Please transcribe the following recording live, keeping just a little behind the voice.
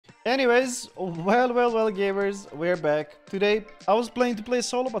Anyways, well, gamers, we're back. Today, I was planning to play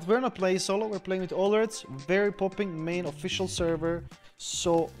solo, but we're not playing solo. We're playing with Oilrats, very popping main official server.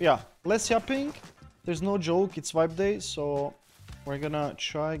 So, yeah, let's yapping. There's no joke, it's Wipeday, so we're gonna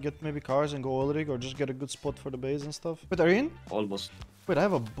try get maybe cars and go oil rig or just get a good spot for the base and stuff. Wait, are you in? Almost. Wait, I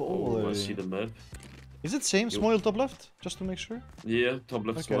have a ball. Oh, I see the map. Is it same small top left? Just to make sure? Yeah, top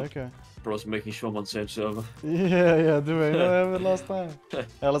left spot. Okay. Bro's making sure I'm on same server. Yeah, do I have it last time?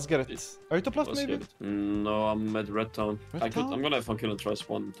 Yeah, let's get it. Are you top left maybe? No, I'm at Red Town. I'm gonna have fun kill and try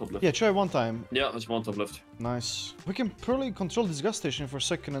spawn top left. Yeah, try one time. Yeah, I spawn top left. Nice. We can probably control this gas station for a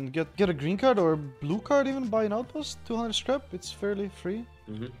second and get a green card or blue card even by an outpost. 200 scrap, it's fairly free.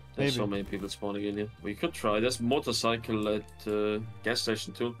 There's so many people spawning in here. We could try. There's motorcycle at gas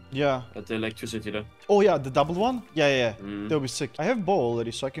station too. Yeah. At the electricity there. Oh yeah, the double one? Yeah. That'll be sick. I have bow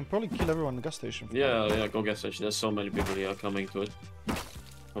already, so I can probably kill everyone in the gas station. Yeah, go gas station. There's so many people here coming to it.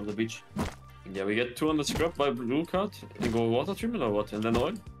 From the beach. Yeah, we get 200 scrap by blue card. And go water treatment or what? And then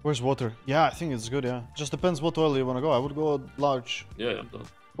oil? Where's water? Yeah, I think it's good, yeah. Just depends what oil you wanna go. I would go large. Yeah, I'm done.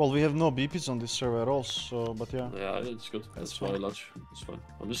 Well, we have no BPs on this server at all, so, but yeah. Yeah, it's good. That's why large. It's fine.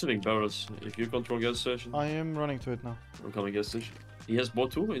 I'm just hitting barrels. If you control gas station. I am running to it now. I'm coming gas station. He has bow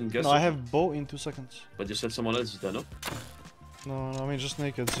too in gas No, station? I have bow in 2 seconds. But you said someone else is there, no? No, I mean just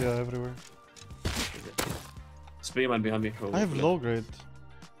nakeds, yeah, everywhere. Okay. Spearman behind me. I have low grade.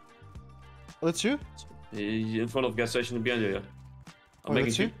 Oh, that's you? In front of gas station behind you, yeah. I'm Wait,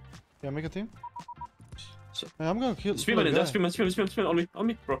 making team. Yeah, make a team. So, yeah, I'm gonna kill. Spearman in there, Spearman, on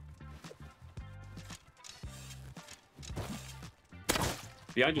me, bro.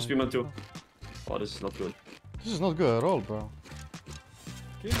 Behind you, Spearman too. Oh, this is not good. This is not good at all, bro.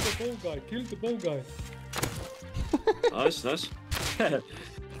 Kill the bow guy. Nice.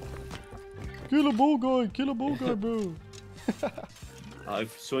 Kill a bow guy, bro.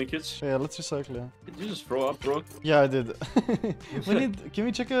 I've sewing kits. Yeah, let's recycle, yeah. Did you just throw up, bro? Yeah, I did. Can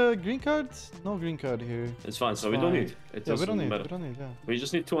we check a green card? No green card here. It's fine, so we don't need. It Yeah, we doesn't don't matter. need, yeah. We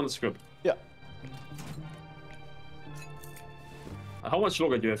just need 200 scrap. Yeah. How much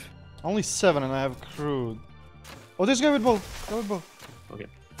longer do you have? Only 7 and I have crude. Oh, there's a guy with bow. Okay.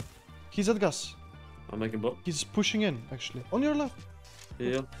 He's at gas. I'm making bow. He's pushing in, actually. On your left.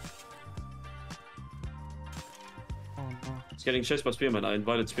 Yeah. Oh, no. He's getting chased by Spearman. I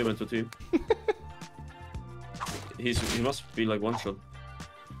invited Spearman to team. He must be like one shot.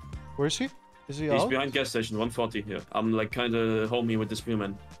 Where is he? Is he He's out? behind gas station 140 here. I'm like kinda homie with the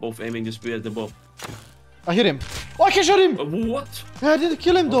Spearman. Both aiming the spear at the bow. I hit him. Oh, I can shot him! What? Yeah, I didn't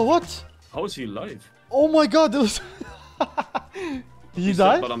kill him though, what? How is he alive? Oh my god, that was... He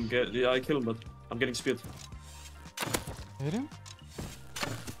died? But yeah, I killed him, but I'm getting speared. Hit him?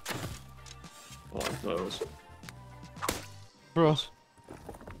 Oh, no arrows. Bro.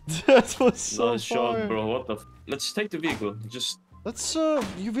 That was so Nice shot, fire. bro. What the Let's take the vehicle. Let's,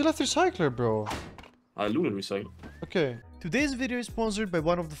 we left recycler, bro. I looted recycle. Okay. Today's video is sponsored by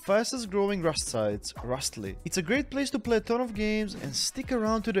one of the fastest growing Rust sites, Rustly. It's a great place to play a ton of games and stick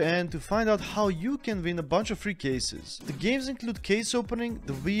around to the end to find out how you can win a bunch of free cases. The games include case opening,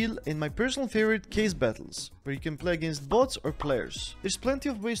 the wheel, and my personal favorite, case battles, where you can play against bots or players. There's plenty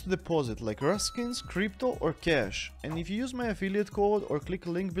of ways to deposit, like Rust skins, crypto, or cash, and if you use my affiliate code or click a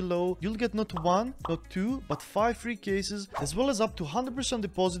link below, you'll get not 1, not 2, but 5 free cases, as well as up to 100%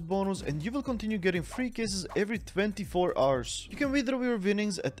 deposit bonus, and you will continue getting free cases every 24 hours. You can withdraw your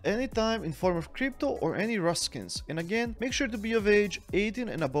winnings at any time in form of crypto or any Rust skins. And again, make sure to be of age, 18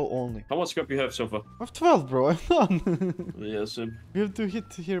 and above only. How much scrap you have so far? I have 12, bro. I'm done. Yeah, same. We have to hit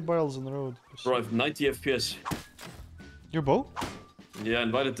here barrels on the road. Bro, I have 90 FPS. Your bow? Yeah, I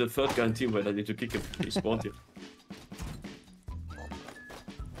invited the third guy in team, but I need to kick him. He spawned here.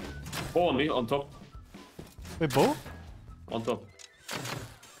 Oh, on me, on top. Wait, bow? On top.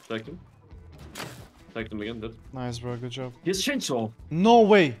 Tagged him. Tagged him again, dead. Nice, bro. Good job. He has chainsaw. No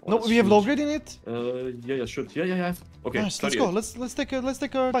way. Oh, No, that's we have huge. low grade in it? Yeah, shoot. Yeah, I have. Okay, Nice, let's go. Let's take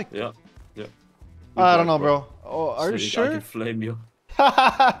a bike. Yeah. I don't know, bro. Oh, are you I sure? can flame you.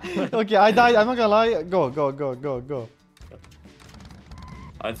 Okay, I died. I'm not gonna lie. Go.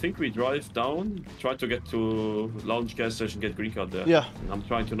 I think we drive down, try to get to lounge gas station, get green card there. Yeah. I'm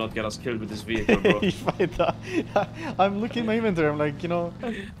trying to not get us killed with this vehicle, bro. If I die, I'm looking at my inventory. I'm like, you know,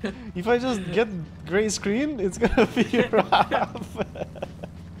 if I just get gray screen, it's gonna be rough.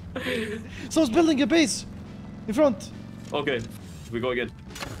 Someone's building a base in front. Okay, we go again.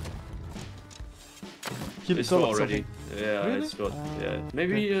 It's Kill low it, already. something. Yeah, Really? it's good. Yeah. Okay.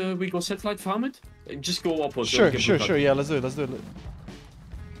 Maybe we go satellite farm it? Just go upwards. Sure. Yeah, let's do it.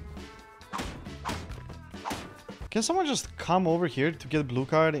 Can someone just come over here to get a blue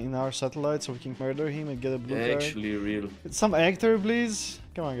card in our satellite so we can murder him and get a blue card? Actually real. Some actor, please.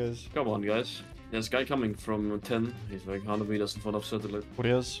 Come on, guys. Come on, guys. There's a guy coming from 10. He's like 100 meters in front of satellite. What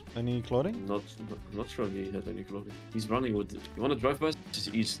he has? Any clothing? Not sure he had any clothing. He's running with it. You wanna drive by? It's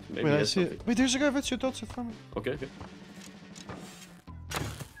east. Maybe Wait, he I has see. something. Wait, there's a guy with you outside from me. Okay, okay.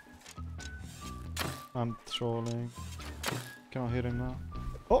 I'm trolling. Can I hit him now?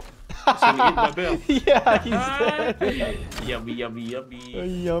 Oh! So he ate my bear. Yeah, he's dead. Yummy, yummy, yummy.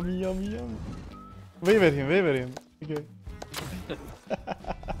 Yummy, yummy, yummy. Wave at him, wave at him. Okay.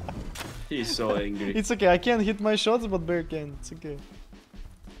 He's so angry. It's okay, I can't hit my shots, but Bear can. It's okay.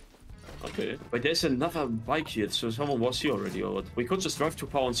 Okay. But there's another bike here, so someone was here already or what? We could just drive to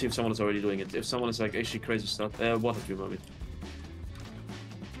power and see if someone is already doing it. If someone is like actually crazy stuff. What have you, mommy?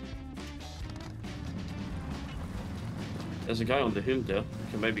 There's a guy on the hill there.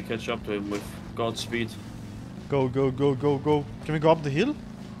 We can maybe catch up to him with God's speed. Go, go, go, go, go. Can we go up the hill?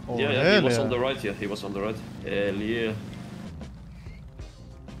 Oh, Yeah, he was on the right here. He was on the right. Yeah.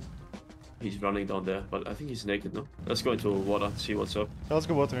 He's running down there, but I think he's naked, no? Let's go into water and see what's up. Let's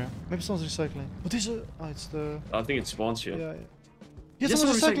go water, yeah. Maybe someone's recycling. What is it? Oh, it's the... I think it spawns here. Yeah. Yeah,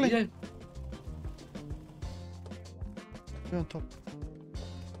 someone's recycling! Yeah. We're on top.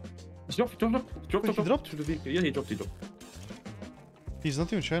 Drop. Wait, he dropped? To the vehicle. Yeah, he dropped. He's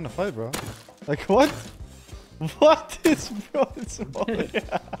not even trying to fight, bro. Like, what? What is, bro? It's water.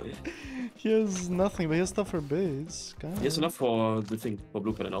 He has nothing, but he has stuff for base. He has enough for the thing, for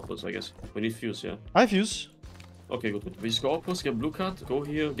blue card and outpost, I guess. We need fuse, yeah. I have fuse. Okay, good. We just go outpost, get blue card, go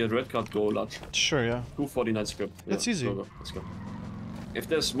here, get red card, go large. Sure, yeah. 249 script. Yeah, That's easy. Go. Let's go. If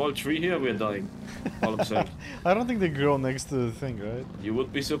there's small tree here, we're dying. All I'm saying. I don't think they grow next to the thing, right? You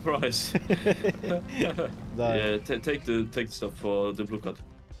would be surprised. Yeah, take the stuff for the blue card.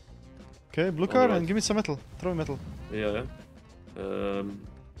 Okay, blue card Alright. and give me some metal. Throw me metal. Yeah.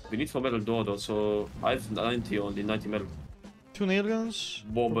 We need for metal door though, so I have 90 only, 90 metal. 2 nail guns.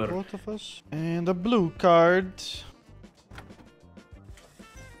 Bomber. For both of us. And a blue card.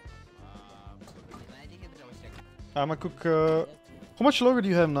 I'ma cook. How much longer do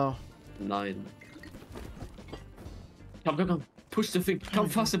you have now? 9. Come. Push the thing. Come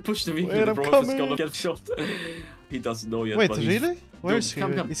fast and push the vehicle. Wait, The I'm bro is coming. gonna get shot. He doesn't know yet. Wait, but he's- really? Where is he?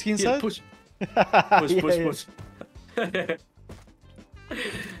 Come. Is he Here, inside? push. Yeah, Push.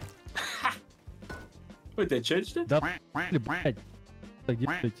 Wait, they changed it?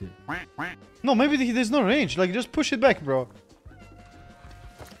 No, maybe there's no range. Like, just push it back, bro.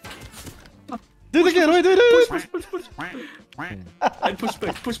 Do it again. Wait, do it. Push. And push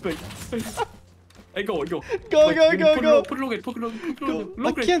back. Hey, go. Go. Put long it. I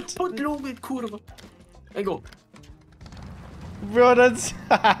can't. Put long it, kurva. Hey, go. Bro, that's...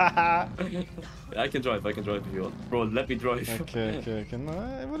 I can drive if you want. Bro, let me drive. Okay. No,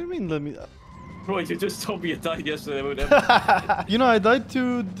 what do you mean, let me... Bro, you just told me I died yesterday. Whatever. You know, I died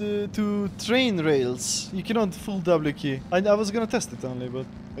to train rails. You cannot full W key. I was gonna test it only, but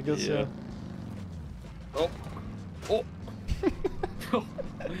I guess, yeah. Oh.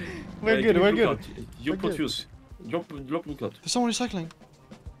 We're good. You We're put good. fuse. Drop blue card. There's someone recycling.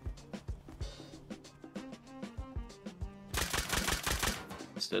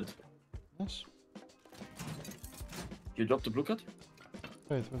 It's dead. Yes. You drop the blue card?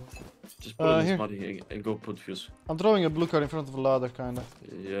 Wait. Just put it in here. this body and go put fuse. I'm throwing a blue card in front of a ladder, kinda.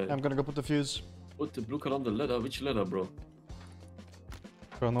 Yeah. I'm gonna go put the fuse. Put the blue card on the ladder. Which ladder, bro?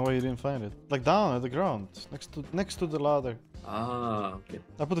 Bro, no way you didn't find it. Like down at the ground, next to the ladder. Ah, okay.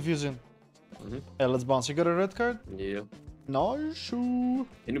 I put the fuse in. Mm-hmm. Yeah, let's bounce. You got a red card? Yeah. Nice. Can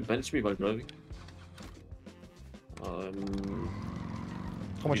you bench me while driving? How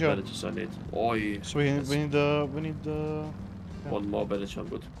much you have? bandages I need? Oi. So we need the... One more bandage, I'm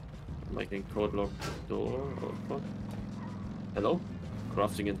good. Making code lock door. Open. Hello?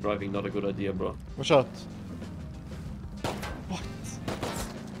 Crafting and driving, not a good idea, bro. Watch out.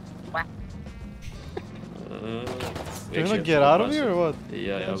 What? Can we not get out of here or what?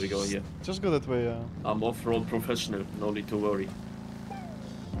 Yeah, we go here. Just go that way, yeah. I'm off-road professional, no need to worry.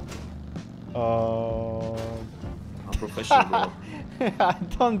 I'm professional, bro. I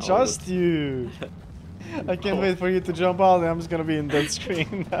don't trust you. I can't wait for you to jump out and I'm just gonna be in that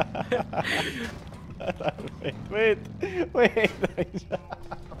screen. wait.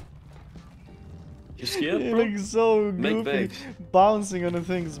 You scared, You bro? look so Make goofy. bags. Bouncing on the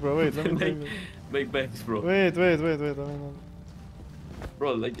things, bro. Wait, let me Make bags, bro. Wait. I mean,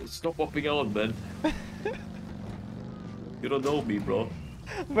 Bro, like, stop popping out, man. You don't know me, bro.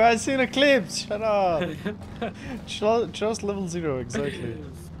 bro, I seen a clip. Shut up. Trust level 0, exactly.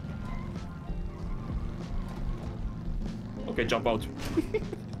 Okay, jump out.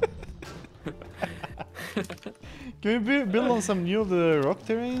 Can we build on some new of the rock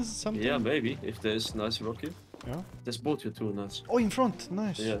terrains? Something? Yeah, maybe. If there's nice rock here. Yeah. There's boat here too, nice. Oh, in front.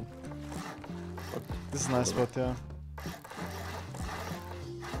 Nice. Yeah. This is a nice spot, yeah.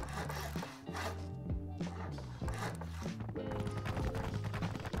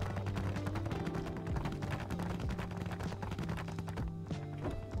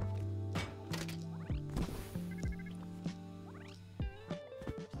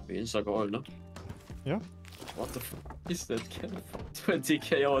 We inside oil, no? Yeah. What the f is that camp?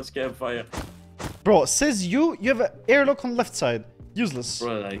 20k hours campfire. Bro, says you have an airlock on left side. Useless.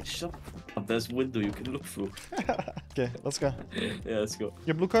 Bro, like, shut up. There's a window you can look through. Okay, let's go. Yeah, let's go.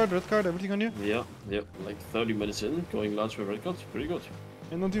 Your blue card, red card, everything on you? Yeah, yep. Like 30 minutes in, going large for red card. Pretty good.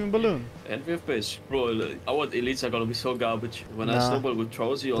 And not even balloon. And we have base. Bro, our elites are gonna be so garbage. When I snowball with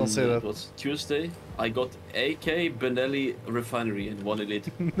Trowsy on it was Tuesday, I got AK, Benelli, Refinery in one elite.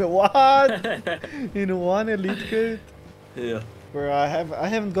 What? In one elite crate? Yeah. Bro, I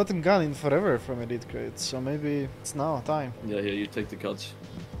haven't gotten gun in forever from elite crates, so maybe it's now time. Yeah, here, you take the cuts.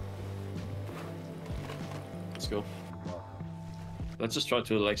 Let's go. Let's just try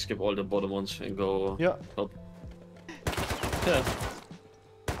to like skip all the bottom ones and go up. Yeah.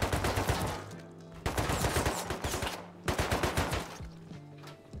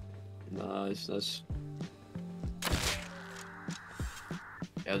 Nice, nice.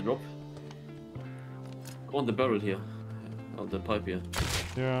 Airdrop. Go on the barrel here. On the pipe here.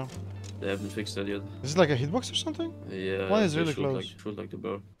 Yeah. They haven't fixed that yet. Is it like a hitbox or something? Yeah. One is they really shoot close. Like, shoot like the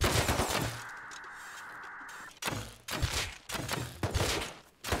barrel.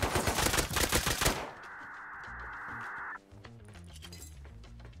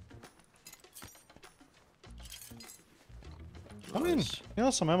 I mean, yeah,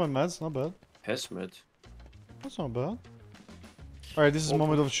 some ammo meds, not bad. Hazmat. That's not bad. Alright, this is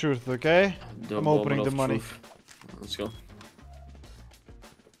moment of truth, okay? I'm opening the money. Truth. Let's go.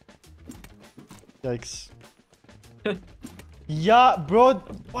 Yikes. Yeah, bro,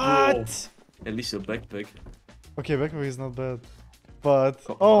 what? At least a backpack. Okay, backpack is not bad. But,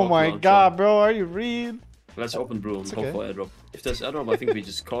 Co oh my launcher. god, bro, are you real? Let's open brew and hope okay. for airdrop. If there's airdrop, I think we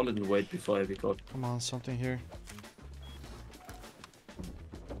just call it and wait before heavy card. Come on, something here.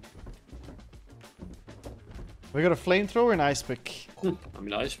 We got a flamethrower and ice pick. I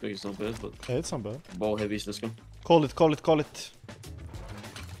mean, ice pick is not bad, but Yeah, it's not bad. ball heavies, let's go. Call it, call it, call it.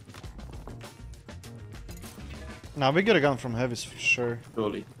 Now we got a gun from heavies for sure.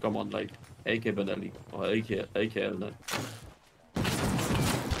 Surely, come on, like AK Benelli or AK L9.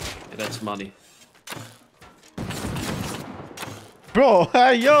 Yeah, that's money. Bro,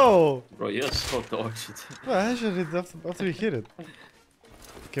 yo! Bro, you're so dog shit. Bro, I should hit after you hit it.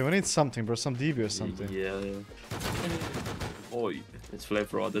 Okay, we need something, bro. Some DB or something. Yeah, yeah. Oh, it's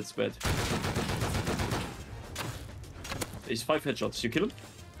flamethrower, that's bad. He's 5 headshots. You kill him?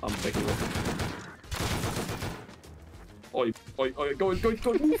 I'm backing off. Oi, oi, oi, go,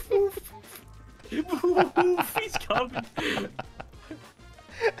 move, move! Move, he's coming!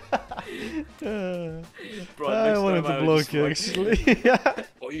 Bro, I wanted to block you, actually. Yeah.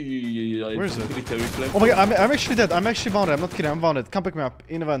 Where is it? Oh my god, I'm actually dead. I'm actually wounded. I'm not kidding. I'm wounded. Come pick me up.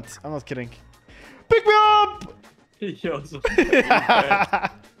 In event. I'm not kidding. Pick me up! Yo, so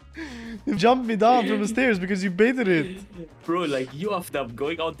You jumped me down from the stairs because you baited it. bro, like, you after up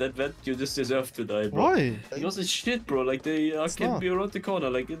going out that vent, you just deserve to die, bro. Why? Yours is shit, bro. Like, they can be around the corner,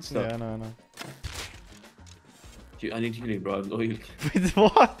 like, instant. Yeah, I know. I need healing, bro. I have no healing. Wait,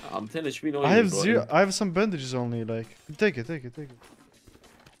 what? I'm 10 HP, no I healing, have bro. zero. I have some bandages only. Like, take it. Like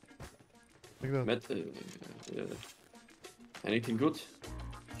that. Met, anything good?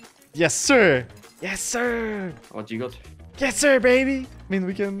 Yes, sir. Yes, sir. What you got? Yes, sir, baby. I mean,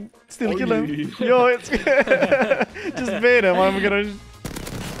 we can still kill him. Oi. Yo, it's just bait him. I'm gonna.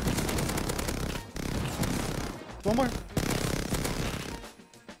 One more.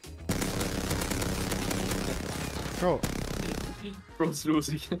 Bro. Bro's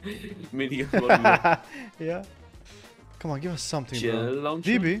losing. Mini Yeah. Come on, give us something, Gel bro.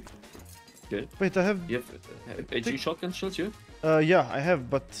 launcher? DB. Okay. Wait, I have. You have AG shotgun shells, yeah? Yeah, I have.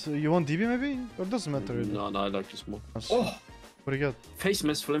 But you want DB maybe? Or doesn't matter really. No, I like this more. Nice. Oh! What do you got? Face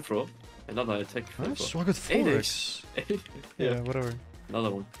mask flamethrower. Another attack Nice. flamethrower. Oh, I got 4x. Yeah, whatever.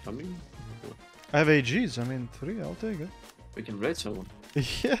 Another one coming. I have AGs. I mean, 3. I'll take it. We can raid someone.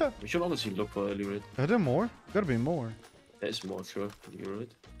 Yeah. We should honestly look for early raid. Are there more? Gotta be more. There's more, sure. You're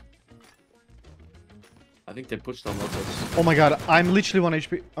right. I think they pushed down outside. Oh my god, I'm literally 1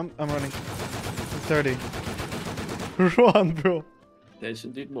 HP. I'm running. 30. Run, bro. There's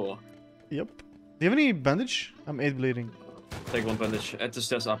indeed more. Yep. Do you have any bandage? I'm 8 bleeding. Take one bandage. At the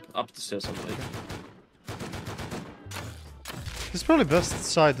stairs, up the stairs. It's probably best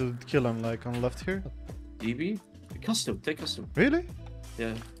side to kill him, like on the left here. DB? Custom, take custom. Really?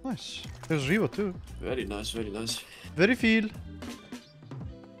 Yeah. Nice. There's Revo too. Very nice, very nice. Very feel.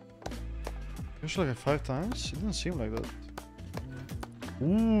 There's like 5 times? It didn't seem like that.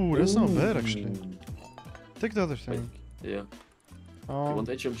 Ooh, that's not bad actually. Take the other thing. Yeah. You want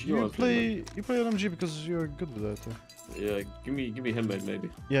HMG or you play LMG because you're good with that. Yeah, give me handmade maybe.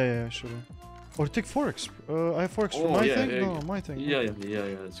 Yeah, sure. Or take 4x. I have 4x for my thing? No, my thing. Yeah,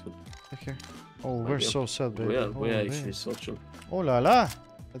 that's good. Okay. Oh, we're so sad, baby. We're actually so chill. Oh la la.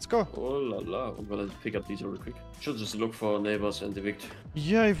 Let's go. Oh la la. I'm gonna pick up these real quick. Should just look for neighbors and evict.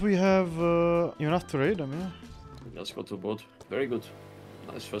 Yeah, if we have enough to raid them, yeah. Let's go to boat. Very good.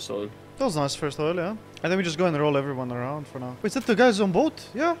 Nice first oil. That was nice first oil, yeah. And then we just go and roll everyone around for now. Wait, is that the guys on boat?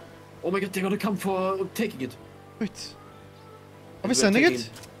 Yeah. Oh my god, they're gonna come for taking it. Wait. Are we sending it?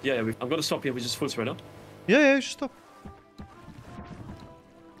 Yeah, I'm gonna stop here. We just full right now. Yeah, you should stop.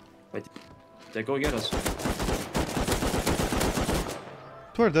 Wait. They're going at us.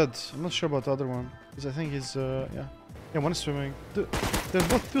 Two are dead. I'm not sure about the other one. Because I think he's, yeah. Yeah, one is swimming. They're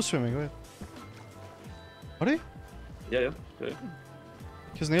both two swimming, right? Are they? Yeah.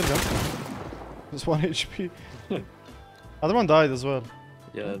 He's nailed them. Just 1 HP. Other one died as well.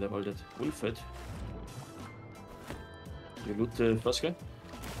 Yeah, they're all dead. Wolfed. You loot the first guy?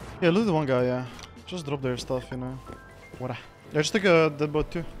 Yeah, loot the one guy, yeah. Just drop their stuff, you know. What? Yeah, just take a dead boat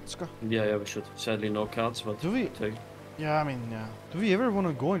too. Let's go. Yeah, we should. Sadly, no cards, but do we? Take. Yeah, I mean, yeah. Do we ever want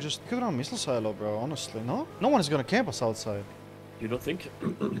to go and just get around missile silo, bro? Honestly, no? No one is gonna camp us outside. You don't think?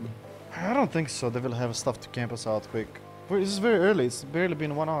 I don't think so. They will have stuff to camp us out quick. This is very early. It's barely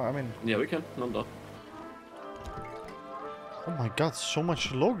been 1 hour. I mean. Yeah, we can. No. Oh my god, so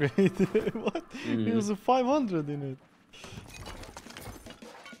much low grade. What? It was a 500 in it.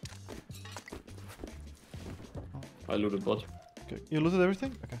 I looted bot. Okay. You looted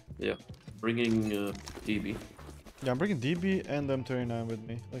everything? Okay. Yeah. Bringing DB. Yeah, I'm bringing DB and M39 with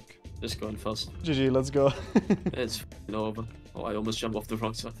me. Like. Just going fast. GG, let's go. It's over. Oh, I almost jumped off the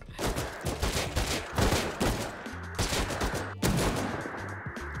wrong side.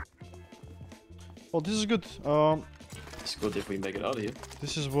 Well, this is good. It's good if we make it out of here.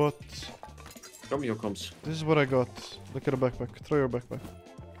 This is what. Show me your comms. This is what I got. Look at the backpack. Throw your backpack.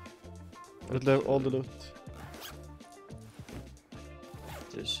 With all the loot.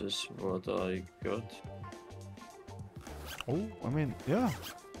 This is what I got. Oh, I mean, yeah.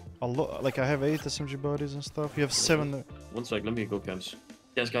 A lot. Like I have 8 SMG bodies and stuff. You have 7 there. One sec, let me go camps.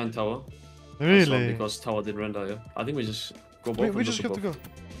 There's guy in tower. Really? Because tower didn't render, yeah. I think we just go both. We just have to go.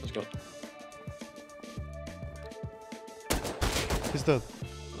 Let's go. He's dead.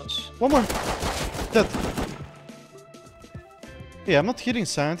 Nice. One more. Dead. Yeah, I'm not hitting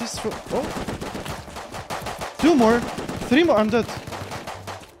scientists. Oh. 2 more. 3 more. I'm dead.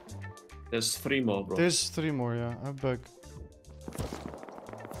 There's 3 more, bro. There's 3 more, yeah. I'm back.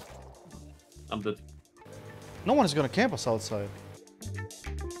 I'm dead. No one is gonna camp us outside.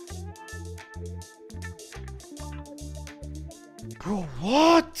 Bro,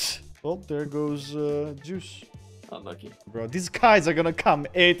 what? Well, there goes Juice. Unlucky. Bro, these guys are gonna come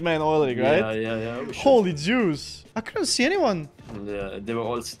 8-man oil rig, right? Yeah. Holy juice. I couldn't see anyone. Yeah, they were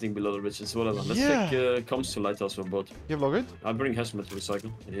all sitting below the bridges. Whatever. Let's Yeah. take comms to lighthouse or boat. You have login? I bring hazmat to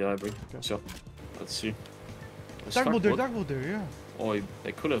recycle. Yeah, I bring. Okay. So, let's see. Dark boat there, yeah. Oh,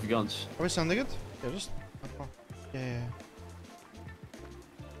 they could have guns. Are we sending it? Yeah, just. Yeah.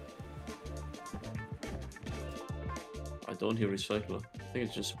 I don't hear recycler. I think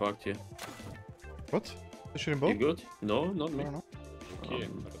it's just parked here. What? They shooting boat? You good? No, not me. No.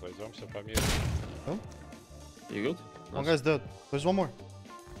 Разойдемся по миру. You good? One Nice. guy's dead. There's one more.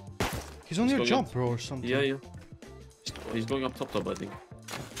 He's on your going jump, up. bro, or something. Yeah. He's going up top, I think.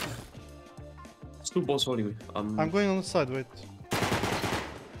 It's 2 balls holding me. I'm going on the side, wait.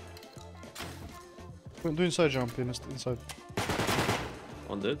 Do inside jump, inside.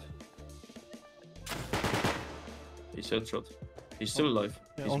 On dead. He's headshot. He's still alive.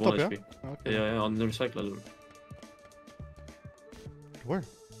 Yeah, He's on 1 top, HP. Okay. Yeah, on the recycler. Where?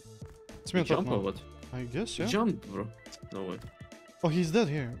 It's me You on top jump now. or what? I guess, yeah. Jump, bro. No way. Oh, he's dead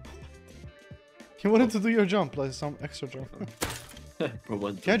here. He wanted to do your jump, like some extra jump.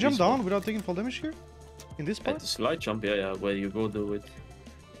 Bro, Can I jump down without taking full damage here? In this At part? the slide jump, yeah, where you go do it.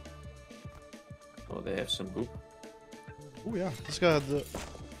 Oh, they have some goop. Oh yeah, this guy had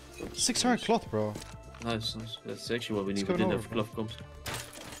 600 cloth, bro. Nice. That's actually what we need. Let's We go didn't over, have glove comms.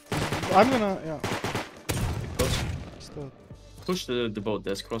 I'm gonna, yeah. Cross. Still. Push the boat,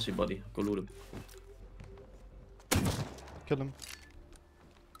 there's crossy buddy. Go loot him. Kill him.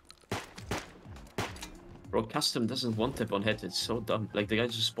 Bro, custom doesn't one tap on head. It's so dumb. Like the guy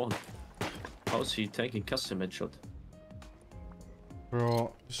just spawned. How's he taking custom headshot?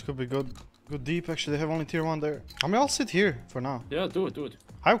 Bro, this could be good. Good deep, actually. They have only tier 1 there. I mean, I'll sit here for now. Yeah, do it, do it.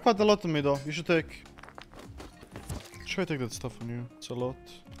 I have quite a lot on me, though. You should take... Should I take that stuff on you? It's a lot.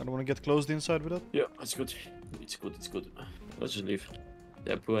 I don't want to get closed inside with it. Yeah, it's good. It's good, it's good. Let's just leave.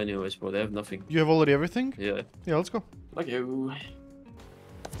 They're poor anyways, bro. They have nothing. You have already everything? Yeah. Yeah, let's go. Like you.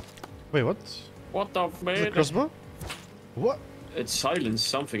 Wait, what? What the Is it man? crossbow? What? It's silence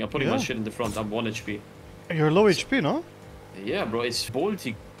something. I'm putting my Yeah. shit in the front. I'm 1 HP. You're low HP, no? Yeah, bro. It's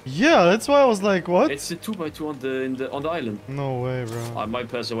bolty. Yeah, that's why I was like, what? It's the 2x2 on the island. No way, bro. I might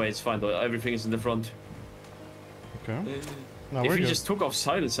pass away. It's fine though. Everything is in the front. Okay. No, If we're he good. just took off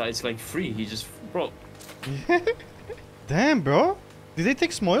silencer, it's like free. He just, bro. Damn, bro. Did they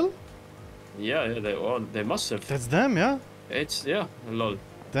take Smoil? Yeah, they must have. That's them, yeah. It's lol.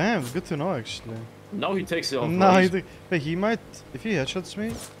 Damn, good to know, actually. Now he takes it off. No, bro. wait, he might... If he headshots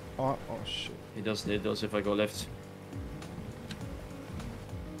me... Oh, shit. He doesn't. It does if I go left.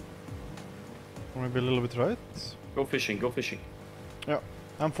 Or maybe a little bit right? Go fishing. Go fishing. Yeah.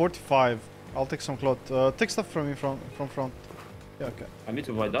 I'm 45. I'll take some cloth. Take stuff from me from front. Yeah, okay. I need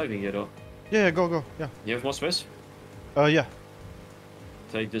to buy diving here though. Yeah, go. Yeah. You have more space? Yeah.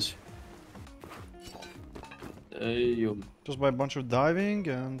 Take this. Just buy a bunch of diving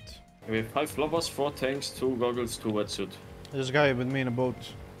and... We have 5 flubbers, 4 tanks, 2 goggles, 2 wetsuit. There's a guy with me in a boat.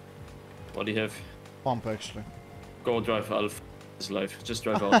 What do you have? Pump, actually. Go drive Alf. His life. Just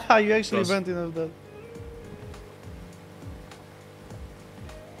drive out. You actually Plus. went in of that.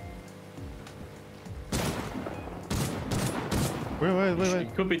 Wait.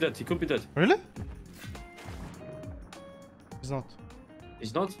 He could be dead. He could be dead. Really? He's not.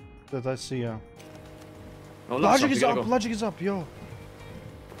 He's not? That I see, yeah. Oh, look, Logic is up, go. logic is up, yo.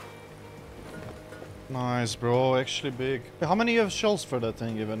 Nice, bro. Actually big. Hey, how many you have shells for that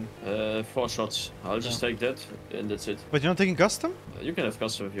thing, even? 4 shots. I'll just take that, and that's it. But you're not taking custom? You can have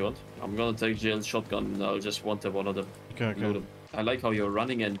custom if you want. I'm gonna take jail shotgun, and I'll just one tap one of them. Okay. Load them. I like how you're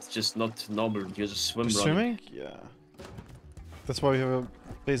running and just not normal. You just swim You're running. swimming? Yeah. That's why we have a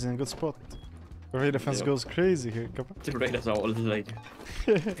base in a good spot. The raid defense Yeah. goes crazy here. Come on. The raiders are all like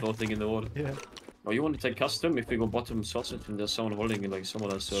floating in the water. Yeah. Oh, you want to take custom? If we go bottom sausage and there's someone holding it, like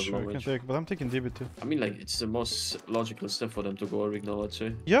someone else Sure, long you can range. take, but I'm taking DB too. I mean, like, it's the most logical step for them to go rig now, I'd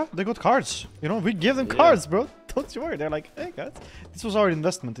say. Yeah, they got cards. You know, we give them Yeah. cards, bro. Don't you worry. They're like, hey guys, this was our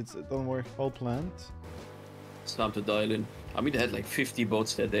investment. Don't worry, all planned. It's time to dial in. I mean, they had like 50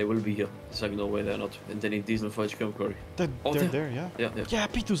 boats there. They will be here. It's like, no way they're not. And then in diesel for HQ quarry. They're there. there, yeah. Yeah. Yeah,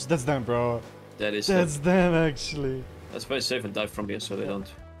 Pitus, that's them, bro. That is That's them, actually. That's very safe and dive from here, so they don't.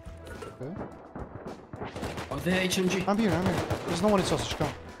 Okay. Oh, they're HMG. I'm here. There's no one in sausage,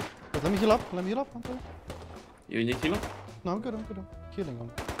 come. Wait, let me heal up, Anton. You need healer? No, I'm good, I'm healing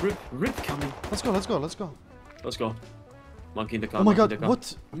on. Rip coming. Let's go. Let's go. Monkey in the car. Oh my monkey in god, the car.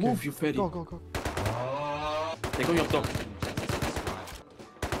 what? Move, you fatty. Go. They're going up top.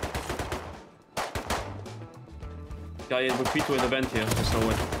 Guy with P2 in the vent here. There's no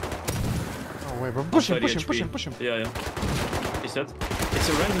way. Oh wait, bro. Push 30 him. HP. Yeah. Is that? It's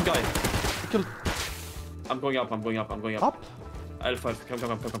a random guy. Kill. I'm going up. Up? L5,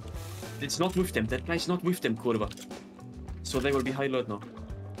 come. It's not with them. That guy's not with them, kurwa. So they will be high alert now.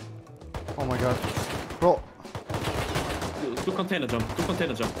 Oh my god. Bro. Do container jump.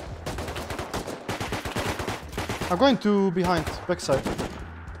 I'm going to behind, backside.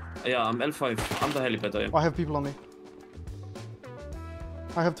 Yeah, I'm L5. I'm the helipad, I am. I have people on me.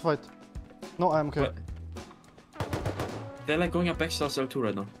 I have to fight. No, I'm okay. What? They're like going up backstairs L2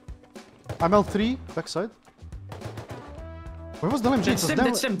 right now. I'm L3, backside. Where was the LMG?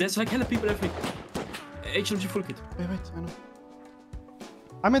 That's them. There's like hella people everywhere. HMG full kit. Wait, I know.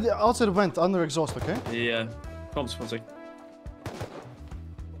 I'm at the outside vent, under exhaust, okay? Yeah. Comes, 1 sec.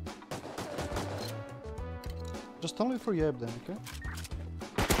 Just tell me for Yab then, okay?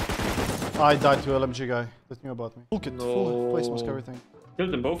 I died to LMG guy that knew about me. Full kit, full face mask, everything.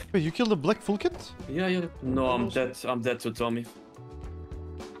 Killed them both. Wait, you killed the black full kit? Yeah. No, I'm dead. I'm dead to Tommy.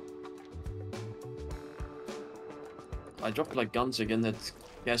 I dropped like guns again at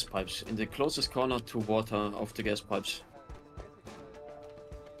gas pipes in the closest corner to water of the gas pipes.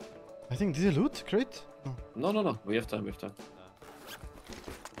 I think, did they loot? Crate? No. No. We have time.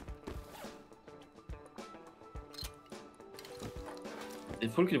 The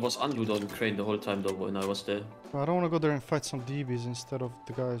full kit was unloaded on crane the whole time though when I was there. I don't want to go there and fight some DBs instead of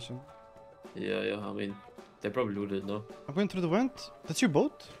the guys. You know? Yeah. I mean, they probably looted, no? I'm going through the vent. That's your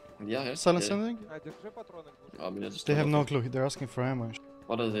boat? Yeah, yeah. Silence yeah. anything? I mean, I just They don't have know. no clue. They're asking for ammo. and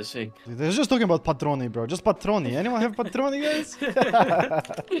What are they saying? They're just talking about patroni, bro. Just patroni. Anyone have patroni, guys?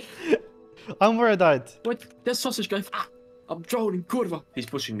 I'm where I died. What? That sausage guy. Ah, I'm drowning, kurva. He's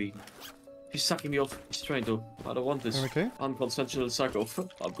pushing me. He's sucking me off. He's trying to. I don't want this. Okay. Unconsensual suck off.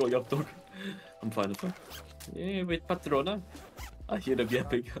 I'm going up, dog. I'm fine, I'm fine. Yeah, wait, patrona. I hear them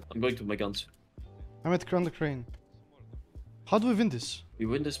yapping. I'm going to my guns. I'm at on the crane. How do we win this? We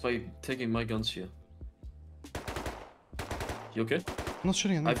win this by taking my guns here. You okay? I'm not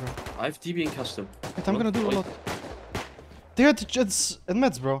shooting at me, bro. I have DB in custom. Wait, I'm gonna do a Wait. lot. They're at the jets and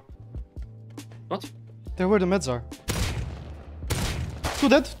meds, bro. What? They're where the meds are. 2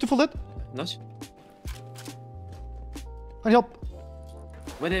 dead, 2 full dead. Nice. I need help.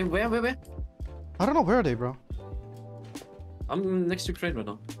 Where? I don't know, where are they, bro? I'm next to crane right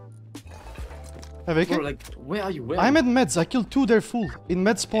now. Have AK? Bro, like, where are you? Where? I'm at meds. I killed 2 there full. In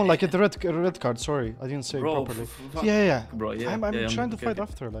med spawn, like at the red card. Sorry, I didn't say it Bro, properly. fuck. Yeah. Bro, yeah. I'm yeah, trying to okay, fight okay.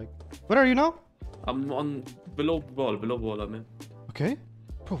 after, like. Where are you now? I'm on below wall, I mean. Okay.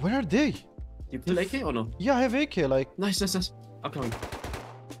 Bro, where are they? You kill AK or no? Yeah, I have AK, like. Nice. I'm coming.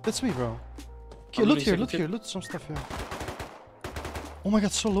 That's me, bro. Okay, I'm loot doing here, second loot kill. here, loot some stuff, yeah. Oh my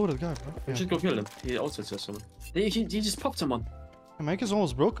god, so loaded guy, bro. We Yeah. should go kill him. He also says someone. He just popped someone. My mic is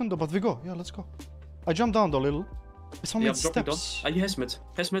almost broken, though, but we go. Yeah, let's go. I jumped down, though, a little. It's on Yeah, mid I'm dropping down. steps. He has med.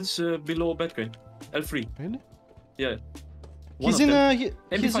 Has below bed crane. L3. Really? Yeah. He's of in them. he's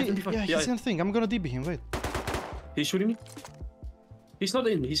MP5, in, MP5, yeah, yeah. he's in a thing. I'm gonna DB him, wait. He's shooting me. He's not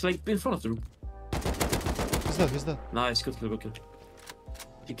in. He's like in front of the room. He's dead. Nice, good kill.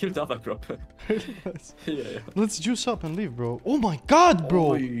 He killed the other crop. Nice. yeah. Let's juice up and leave, bro. Oh my god,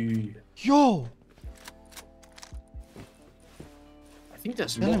 bro! Oy. Yo! I think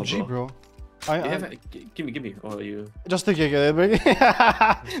there's more, LMG, bro. Give me. Or are you? Just take it.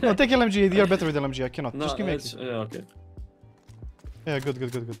 No, take LMG. You're better with LMG. I cannot. No, Just give me it's, okay. Yeah,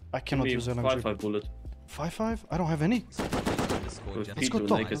 good. I cannot Give me use LMG. 5 bullet. 5-5? I don't have any. With Let's go P2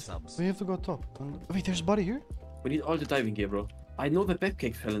 top. naked. We have to go top. Wait, there's body here? We need all the diving gear, bro. I know the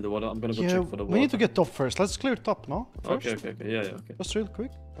backpack fell in the water. I'm gonna go Yeah, check for the water. we need to get top first. Let's clear top, no? First? Okay. Yeah, okay. Just real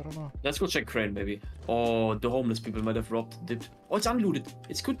quick. I don't know. Let's go check crane, maybe. Oh, the homeless people might have robbed, dipped. Oh, it's unlooted.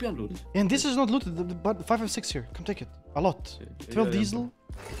 It could be unlooted. And this is not looted, but 556 here. Come take it. A lot. 12 Yeah. diesel.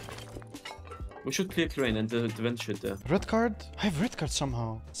 We should clear crane and the vent shit there. Red card. I have red card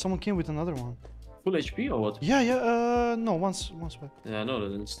somehow. Someone came with another one. Full HP or what? Yeah. No, once back. Yeah, no,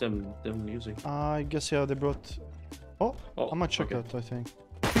 it's them using. I guess yeah, they brought. Oh, Oh, I might check okay. out. I think.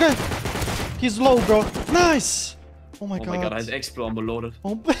 Okay, he's low, bro. Nice. Oh my Oh god. my god, I had Explo unloaded.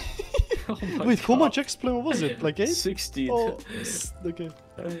 Oh, Oh my wait, how God. much exploit was it? Like 8? 16. Oh, okay.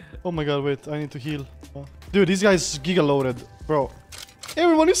 Oh my god, wait, I need to heal. Dude, these guys giga loaded, bro.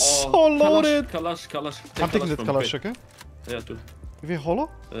 Everyone is so loaded. Kalash. I'm taking that from Kalash, crane. okay? Yeah, dude. If you holo?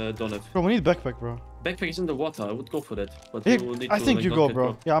 Don't have. Bro, we need backpack, bro. Backpack is in the water. I would go for that. But Hey, we will need I to, think like, you not go, get bro.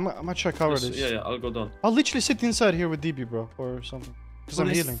 robbed. Yeah, I'm gonna check cover Yes, this. Yeah, I'll go down. I'll literally sit inside here with DB, bro, or something. Because I'm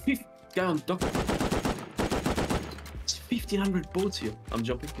There's healing. 5th guy on dock. It's 1,500 boats here. I'm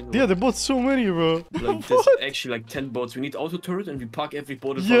jumping in the Yeah, water. they bought so many, bro. Like, there's actually like 10 boats. We need auto turret and we park every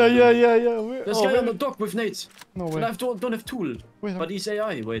boat in front Yeah. of them. Where- There's oh, a guy on wait. the dock with nades. No And way. I don't have tool. Wait, But he's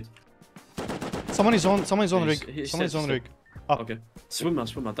AI. Wait. someone is on He's- rig. he Someone's said on so. rig. Up. Okay. Swimmer,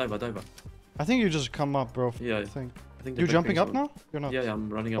 diver. I think you just come up, bro. Yeah, I think. I think the You backpack jumping is up on. now? You're not. Yeah, I'm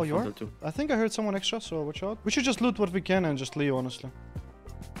running up Oh, you are? frontal too. I think I heard someone extra, so watch out. We should just loot what we can and just leave, honestly.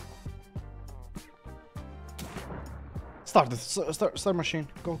 Start it. Start machine.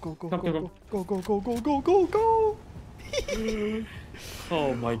 Go. Come. Go.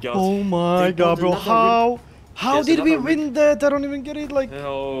 Oh my god. Oh my They god, bought bro. another How There's did we another win that? I don't even get it. Like,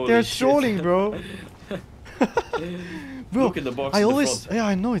 Holy they're shit. trolling, bro. Bro, Look in the box. I in the always, front. yeah,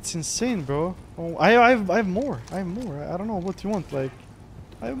 I know, it's insane, bro. Oh, I have more. I don't know what you want, like,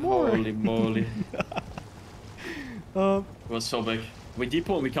 I have more. Holy moly. Uh, It was so big. We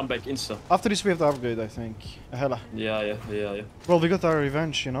depot and we come back insta. after this, we have to upgrade, I think. Hella. Yeah. Well, we got our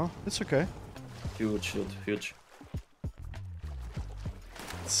revenge, you know. It's okay. Huge, dude. Huge.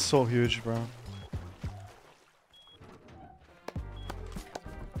 It's so huge, bro.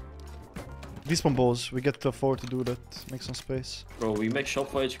 These one balls, we get to afford to do that. Make some space. Bro, we make shop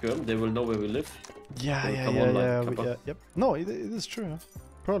for HQM. They will know where we live. Yeah, They'll yeah, come yeah, online, yeah, Kappa. yeah. Yep. No, it is true. Yeah.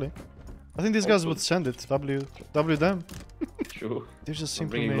 Probably. I think these guys would send it. W them. Sure. They're just I'm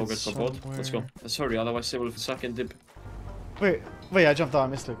simply bringing made Logan for board. Let's go. somewhere. Sorry, otherwise they will suck and dip. Wait, I jumped down.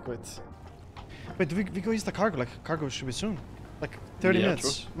 I missed it. Wait, do we go use the cargo? Like, cargo should be soon. Like 30 Yeah,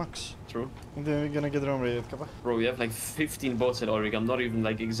 minutes, max. True. And then we're gonna get our own raid, kappa. Bro, we have like 15 bots at Oilrats. I'm not even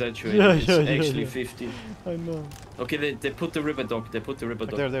like exaggerating. Yeah, It's yeah, actually yeah. 15. I know. Okay, they put the river dog. They put the river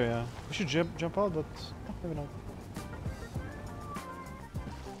Like dog. there, yeah. We should jump out, but maybe not.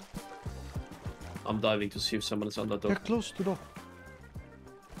 I'm diving to see if someone is on that They're dog. close to dock.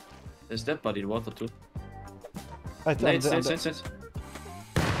 There's that body in water too. Nice.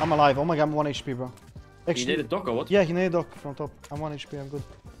 I'm alive. Oh my god, I'm 1 HP, bro. You need a dog or what? Yeah, he need a dock from top. I'm 1 HP, I'm good.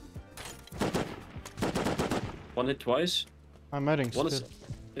 One hit twice. I'm medding One still. is...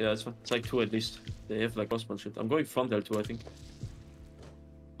 Yeah, it's fine. It's like 2 at least. They have like crossbow shit. I'm going front L2, I think.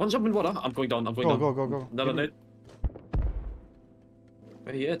 One's up in water. I'm going down. I'm going down. Go. Another nade.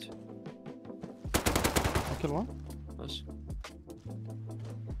 Where he at? I kill one. Nice.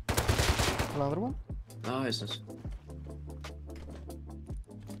 Kill another one. Nice.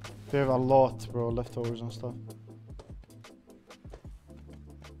 They have a lot, bro, leftovers and stuff.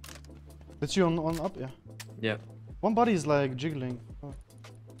 That's you on up, yeah. Yeah. One body is like jiggling. Oh.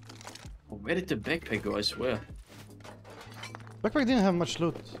 Where did the backpack go? I swear. Backpack didn't have much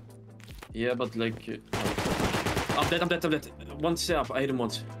loot. Yeah, but like... I'm dead. One step up. I hit him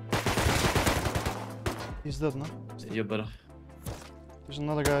once. He's dead now. Yeah, better. There's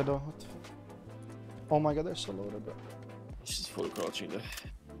another guy though. What the oh my god, they're so loaded, bro. He's just full crouching there.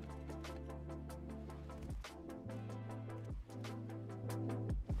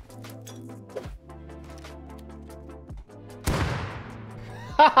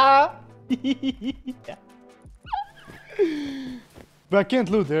 But I can't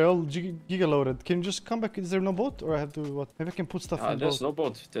loot, they're all giga loaded. Can you just come back? Is there no boat? Or I have to what? Maybe I can put stuff in the There's boat. no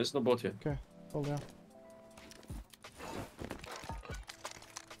boat. There's no boat here. Okay, hold on.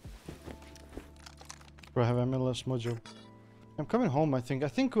 Bro, I have MLS module. I'm coming home, I think. I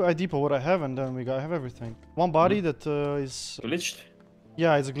think I depot what I have and then I have everything. One body that is... Glitched?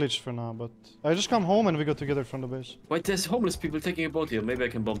 Yeah, it's a glitch for now, but... I just come home and we go together from the base. Wait, there's homeless people taking a boat here. Maybe I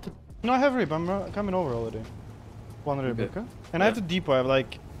can bomb them. No, I have rib. I'm coming over already. One rib, okay? And I have the depot. I have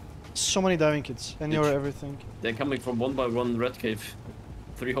like so many diving kits and your everything. They're coming from one by one red cave.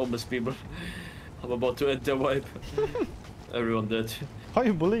 3 homeless people. I'm about to enter wipe. Everyone dead. How are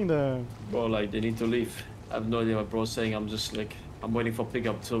you bullying them? Bro, like they need to leave. I have no idea what bro's saying. I'm just like, I'm waiting for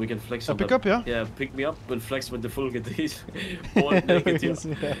pickup so we can flex on Pick them. up, yeah? Yeah, pick me up but flex with the full kit. He's all naked here.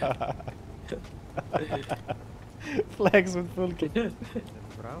 Yeah. Flex with full kit.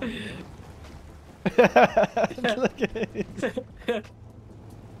 Look at it.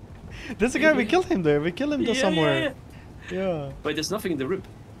 That's the guy, we killed him there. We killed him there somewhere. Yeah. But there's nothing in the rib.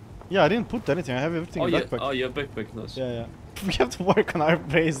 Yeah, I didn't put anything. I have everything in the backpack. Oh, your backpack, nice. Yeah. We have to work on our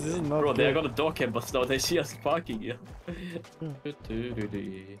base. This is not Bro, good. they're gonna dog camp us now. They see us parking here. I'm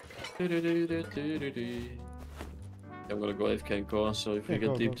gonna go AFK and core, so if we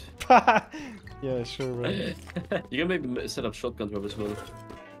get deeped. Yeah, sure, bro. You can maybe set up shotgun drop as well.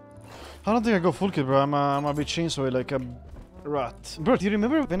 I don't think I go full kit, bro. I'm a bit chainsaw like a rat. Bro, do you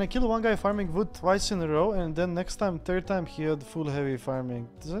remember when I killed one guy farming wood twice in a row and then third time he had full heavy farming?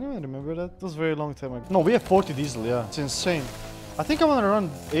 Does anyone remember that? It was a very long time ago. No, we have 40 diesel, yeah. It's insane. I think I wanna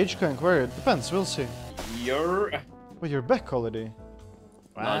run HK and query. It depends, we'll see. Wait, you're back already?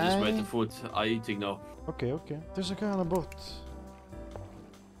 No, I just made the food. I eating now. Okay. There's a guy on a boat.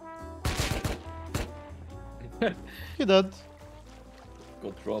 He dead.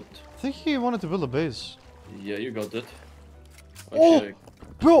 Got dropped. I think he wanted to build a base. Yeah, you got it. Oh! Actually,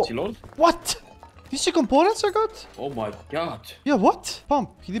 Bro! is he low? What? You see components I got? Oh my god. Yeah, what? Pump.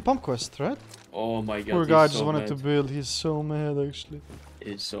 He did pump quest, right? Oh my god. Poor guy he's just so wanted mad. to build. He's so mad, actually.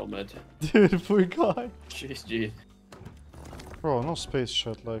 He's so mad. Dude, poor guy. GG. Bro, no space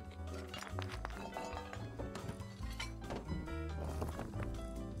shot, like.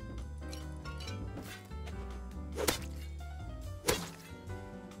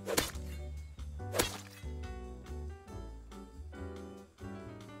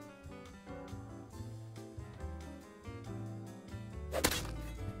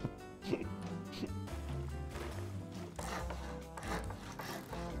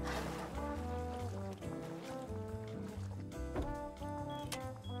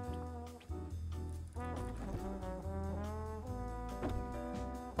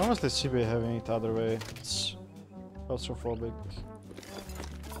 Honestly, CBA having it the other way. It's claustrophobic.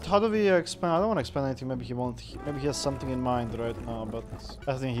 How do we expand? I don't want to expand anything. Maybe he won't. Maybe he has something in mind right now, but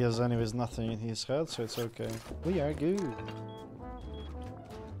I think he has anyways nothing in his head, so it's okay. We are good.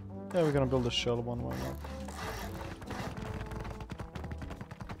 Yeah, we're gonna build a shell one more now.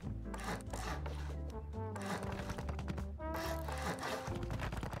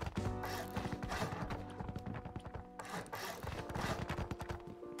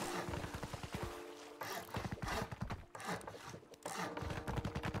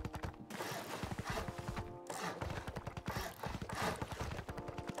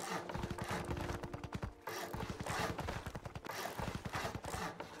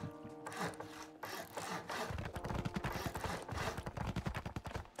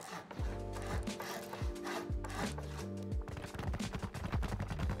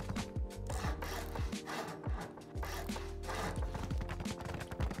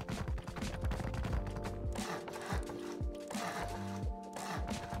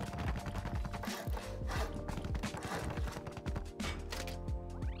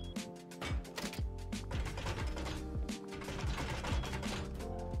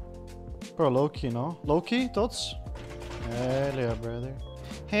 Bro, low-key, no? Low-key, thoughts? Hell yeah, brother.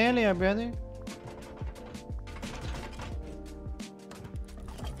 Hell yeah, brother.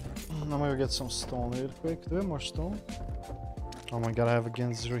 I'm gonna get some stone real quick. Do we have more stone? Oh my god, I have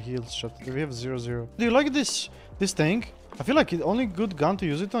again 0 heals. Shut. Do we have 0/0? Do you like this thing? I feel like the only good gun to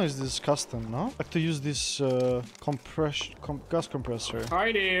use it on is this custom, no? Like to use this gas compressor.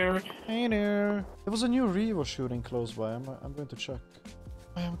 Hi there. Hey there. There was a new Revo shooting close by. I'm going to check.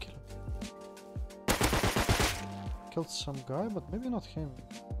 I am killing. Killed some guy, but maybe not him.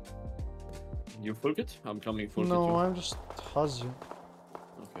 You full kit? I'm coming full kit. No, I'm just fuzzy.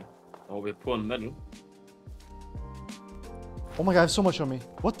 Okay. Oh, we're poor on metal. Oh my god, I have so much on me.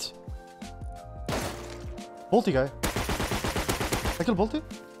 What? Bolty guy. I killed Bolty?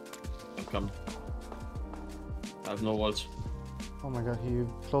 I'm coming. I have no walls. Oh my god, he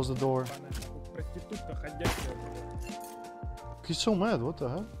closed the door. Проститутка ходячая. He's so mad, what the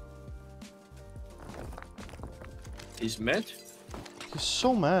hell? He's mad? He's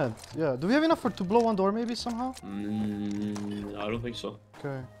so mad. Yeah, do we have enough to blow one door maybe somehow? I don't think so.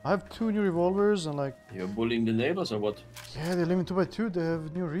 Okay. I have 2 new revolvers and like... You're bullying the neighbors or what? Yeah, they're living 2x2, they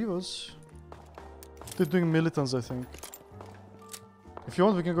have new Revos. They're doing militants, I think. If you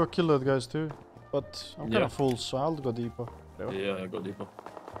want, we can go kill that guys too. But I'm kind of full, so I'll go deeper. Yeah, I go deeper.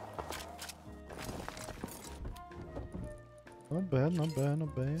 Not bad, not bad,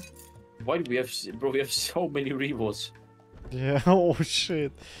 not bad. Why do we have... Bro, we have so many revos. Yeah, oh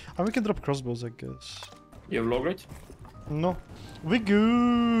shit. And we can drop crossbows, I guess. You have low grade? No. We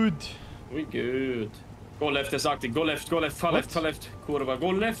good. We good. Go left, there's Arctic. Go left, far left, far left. Kurva, go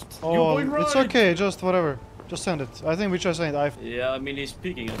left. Oh, You're going right. it's okay, just whatever. Just send it. I think we just send it. Yeah, I mean, he's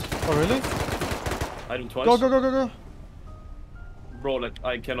peeking us. Oh, really? I hit him twice. Go, go, go, go, go. Bro, like,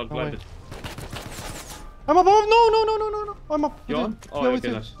 I cannot No blind way. it. I'm above. No, no, no, no, no, no. I'm up. You with on? you. Oh, Yeah, okay, with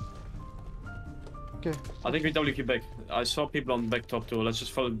you. nice. Okay. I think we WQ back. I saw people on back top too. Let's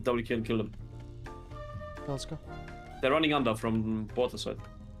just follow WQ and kill them. Let's go. They're running under from water side.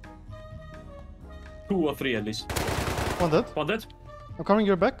 2 or 3 at least. One dead. One dead. I'm coming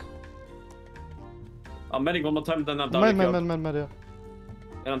your back. I'm medding one more time, then I'm Man, WQ. man, yeah.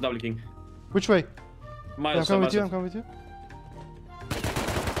 And I'm double king. Which way? My Yeah, I'm coming with you, side. I'm coming with you.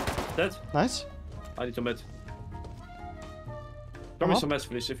 Dead. Nice. I need to med. Drop me some meds,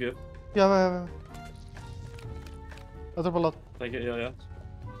 please, if you. Yeah. I drop a lot. Thank you, yeah.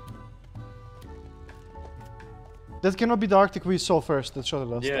 That cannot be the Arctic we saw first that shot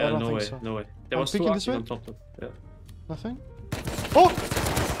at us. I Yeah, don't no think way, so. no way. There I'm was 2 picking this Arctic way? on top though. Yeah. Nothing? Oh!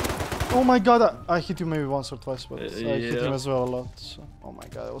 Oh my god, I hit you maybe once or twice, but I hit him yeah. as well a lot. So. Oh my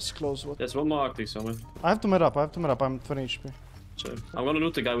god, that was close. What? There's 1 more Arctic somewhere. I have to med up, I'm 20 HP. So, I'm gonna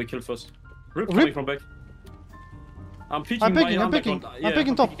loot the guy we killed first. Rip Rip? coming from back. I'm peeking I'm picking, my I'm picking. underground- I'm yeah,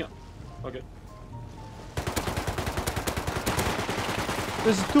 picking top. peeking up. Okay.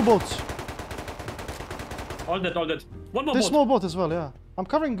 There's 2 boats. All dead, all dead. One more There's boat. small boat as well, yeah. I'm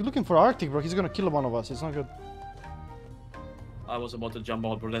covering, looking for Arctic, bro. He's gonna kill one of us. It's not good. I was about to jump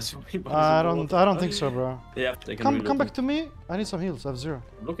out, bro. That's why. I don't think so, bro. Yeah, they can Come reload back me. to me. I need some heals. I have 0.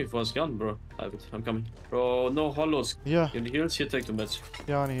 I'm looking for his gun, bro. I have it. I'm coming. Bro, no hollows. Yeah, You need heals? Here, take the meds.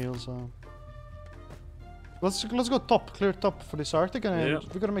 yeah, I need heals. Let's go top, clear top for this Arctic, and Yeah.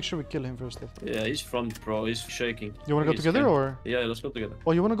 we gotta make sure we kill him first. Yeah, he's front, bro. He's shaking. You wanna go He's together scared. or? Yeah, let's go together.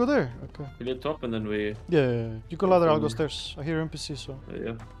 Oh, you wanna go there? Okay. Clear top and then we... Yeah. You go ladder, I'll go stairs. I hear NPC, so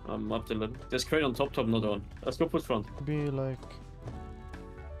yeah, I'm up to 11. There's crate on top, not on. Let's go put front. be like.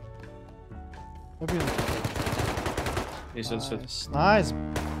 Maybe. He's inside. Nice.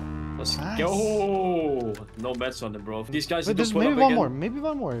 Let's Nice. go! No meds on them, bro. These guys Wait, need there's to pull maybe up one again. more. Maybe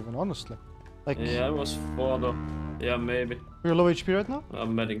one more even. Honestly. Like. Yeah, I was 4 though. Yeah, maybe. You're low HP right now.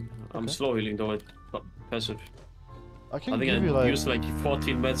 I'm medding. I'm Okay. slow healing though. Passive. I can I think give you I like. used like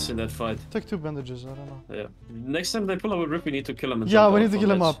 14 meds in that fight. Take 2 bandages. I don't know. Yeah. Next time they pull up a rip, we need to kill him. And Yeah, jump we out need to from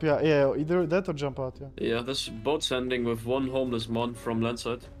kill him meds. up. Yeah. Either that or jump out. Yeah. Yeah, there's boat sending with 1 homeless mon from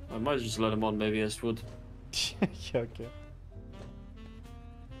landside. I might just let him on, maybe as food. Yeah. Okay.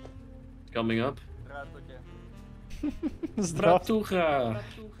 Coming up. Zdrav. Bratucha!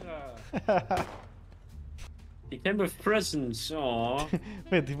 He came with presents. Aww.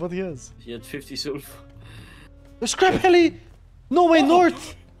 Wait, what he has? He had 50 silver. A scrap heli! No way,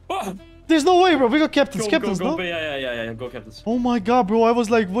 north! Oh! There's no way, bro. We got captains. Go, Captains, go, no? go, yeah, go captains. Oh my god, bro. I was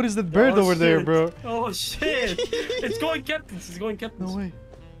like, what is that bird Oh, over there, shit. bro? Oh shit! It's going captains, it's going captains. No way.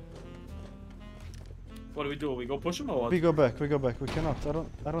 What do? We go push him or what? We go back. We cannot.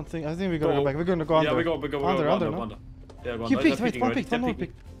 I don't think. I think we gotta go back. We're gonna go under. Yeah, we go, Under, go under, no? under. Yeah, go He under. picked. They're Wait, peeking one already. picked. One more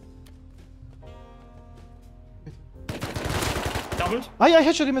They're build? I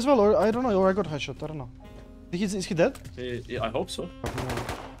headshot him as well, or I don't know, or I got headshot. I don't know. Is he dead? Yeah, I hope so.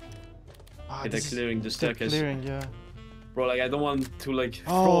 Ah, Okay, they're clearing the they're staircase. clearing, yeah. Bro, like, I don't want to, like,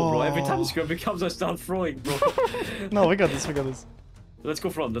 throw, bro. Every time Scrappy comes, I start throwing, bro. No, we got this, we got this. Let's go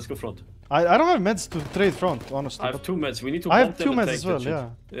front, let's go front. I don't have meds to trade front, honestly. I have 2 meds, we need to I have bomb them 2 and meds take as well, that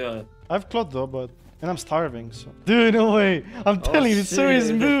shit. yeah. Yeah. I have clot though, but... And I'm starving, so... Dude, no way! I'm telling you, it's so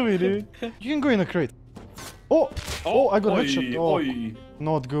easy movie, dude. You can go in a crate. Oh! Oh, I got headshot. Oh, Oi.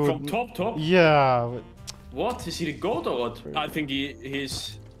 not good. From top? Yeah. What? Is he the goat or what? I think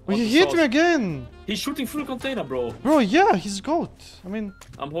he's... Well, he hit me again! He's shooting through the container, bro. Bro, yeah, he's goat. I mean...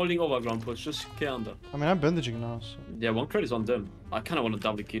 I'm holding overground push, just K under. I mean, I'm bandaging now, so... Yeah, 1 crate is on them. I kinda wanna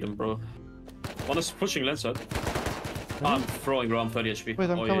double key them, bro. One is pushing left side. I'm throwing around 30 HP. Wait,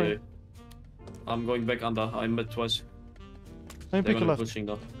 I'm covering. I'm going back under. I met twice. Let me They're pick a gonna left. pushing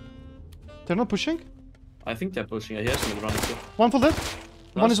now. They're not pushing? I think they're pushing. I hear someone running too. One full dead.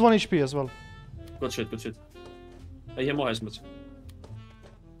 One Nice. is 1 HP as well. Good shit, good shit. I hear more hazmats.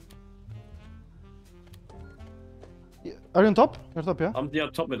 Are you on top? You're top, yeah? I'm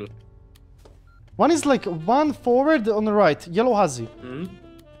top middle. One is like 1 forward on the right. Yellow Hazy.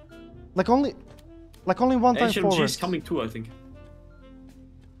 Like only one time HMG forward. is coming too, I think.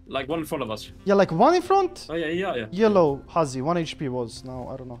 Like 1 in front of us. Yeah, like 1 in front. Oh yeah. Yellow Hazy, 1 HP was. Now,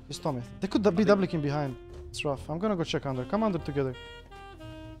 I don't know. He's Tommy. They could be doubling behind. It's rough. I'm gonna go check under. Come under together.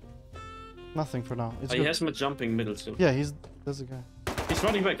 Nothing for now. It's He good. has me jumping middle still. Yeah, there's a guy. He's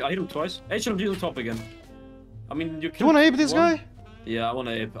running back. I hit him twice. HMG on top again. I mean, you Do you wanna ape this guy? Yeah, I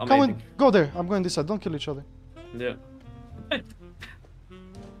wanna ape. I'm Come on, aping. go there. I'm going this side. Don't kill each other. Yeah.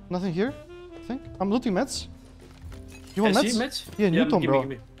 Nothing here, I think. I'm looting meds. You want Is he meds? meds? Yeah, Newton, give bro.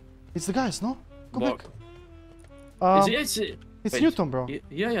 Me. It's the guys, no? Go Mark. back. Is it? It's wait. Newton, bro.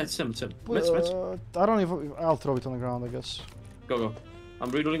 Yeah, it's him, Meds. I don't even... I'll throw it on the ground, I guess. Go.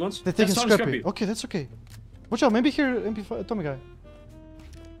 I'm reloading once. They're taking That's Scrappy. Okay, that's okay. Watch out, maybe here, MP5, Tommy guy.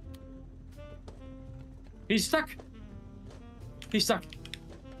 He's stuck.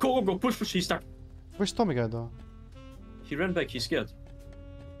 Go. Push. He's stuck. Where's Tommy guy, though? He ran back. He's scared.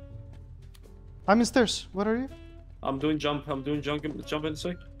 I'm in stairs. Where are you? I'm doing jump. Jump in a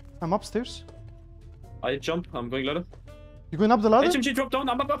sec. I'm upstairs. I jump. I'm going ladder. You going up the ladder? HMG drop down.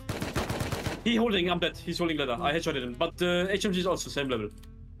 I'm up. I'm dead. He's holding ladder. I headshotted him. But HMG is also same level.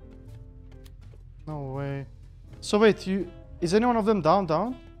 No way. So wait, is any one of them down?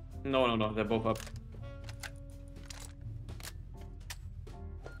 No. They're both up.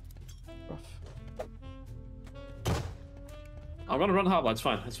 Rough. I'm gonna run harbor. It's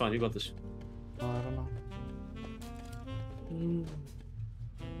fine. You got this. No, I don't know.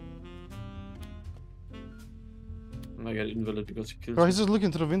 I got invalid because he killed Bro, me. he's just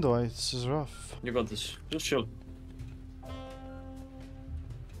looking through the window. This is rough. You got this. Just chill.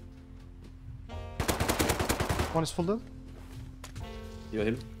 One is full dead. You're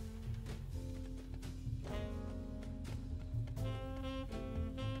him.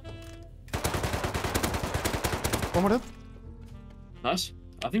 One more dead. Nice.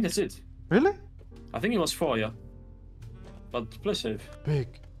 I think that's it. Really? I think it was 4, yeah. But play safe. Big.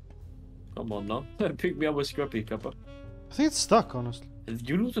 Come on now. Pick me up with Scrappy, Kappa. I think it's stuck, honestly.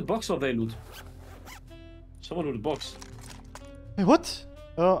 You loot the box or they loot? Someone loot the box. Hey, what?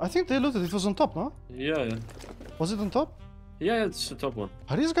 I think they looted. It was on top, no? Yeah. Was it on top? Yeah, it's the top one.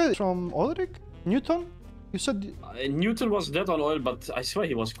 Are these guys from Oilrats? Newton? You said... Newton was dead on oil, but I swear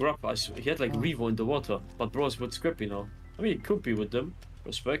he was grub. He had like Revo in the water. But bro's with Scrappy now. I mean, he could be with them.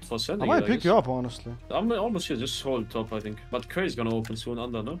 Respect for I sending might it, pick guess. you up, honestly. I'm almost here, just hold top, I think. But Craig's gonna open soon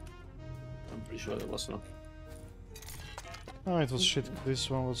under, no? I'm pretty sure it was not. Oh, it was shit. This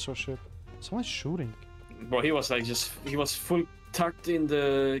one was so shit. Someone's shooting. Bro, he was like he was full tucked in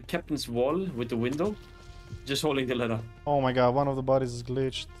the captain's wall with the window. Just holding the ladder. Oh my god, one of the bodies is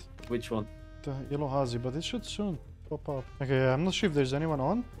glitched. Which one? The yellow hazy, but it should soon pop up. Okay, I'm not sure if there's anyone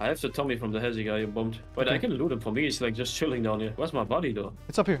on. I have the Tommy from the Hezi guy you bombed. Wait, I can loot him. For me, it's like just chilling down here. Where's my body though?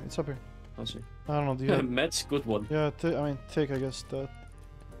 It's up here, it's up here. I see. I don't know, do you have... Matt's good one. Yeah, I mean, take, I guess, that.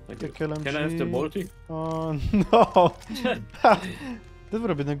 Thank you. Take LMG. Can I have the bolty? Oh, no! That would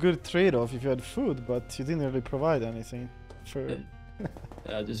have been a good trade-off if you had food, but you didn't really provide anything. For...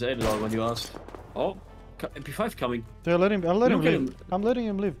 Yeah, I just ate it all when you asked. Oh, MP5 coming. Yeah, I'm letting him Look at live. him. I'm letting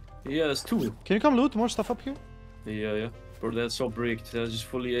him live. Yeah, there's 2. Can you come loot more stuff up here? Yeah. Bro, they're so bricked. They're just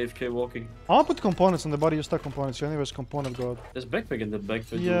fully AFK walking. I'll put components on the body. You stack components. You anyways component god. There's backpack in the back.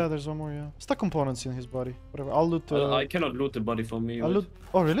 But Yeah, there's one more. Yeah, stack components in his body. Whatever. I'll loot. I cannot loot the body for me. I'll wait. loot.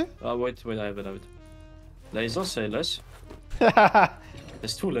 Oh really? Wait, I have it. Lasers, say less.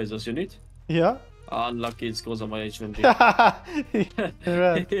 There's 2 lasers you need. Yeah. Unlucky it goes on my HMG.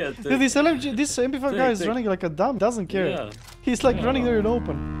 Right. Yeah, Dude, this LMG, this MP5 guy is running like a dumb, doesn't care. Yeah. He's like running there in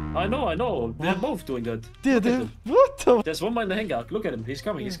open. I know. They're both doing that. Dude, Look at them. what the? There's one man in the hangar. Look at him. He's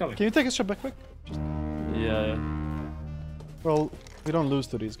coming. He's coming. Can you take a shot back quick? Yeah. Well, we don't lose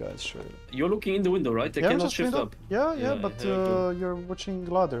to these guys, sure. You're looking in the window, right? They Yeah, cannot just shift window. up. Yeah, but okay. you're watching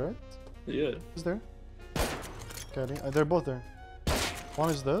ladder, right? Yeah. Is there? Okay, they're both there. One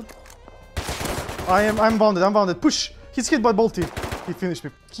is dead. I'm bounded. Push! He's hit by Bolty. He finished me.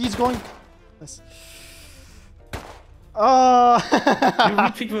 He's going. Nice. You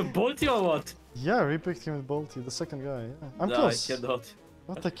repick with Bolty or what? Yeah, repicked him with Bolty, the second guy. Yeah. I'm No, close. I cannot.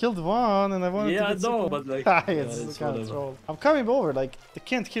 But I killed one and I wanted Yeah, to I get know, second. but like... Ah, yeah, it's it's kind of whatever. troll. I'm coming over, like, they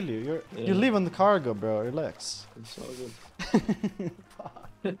can't kill you. You Yeah. live on the cargo, bro. Relax. It's all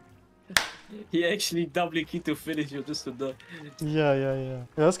good. He actually doubly key to finish you just to die. Yeah,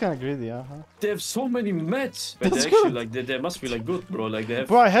 that's kind of greedy, huh? They have so many mats. But That's they actually, good. like, they must be, like, good, bro. Like, they have...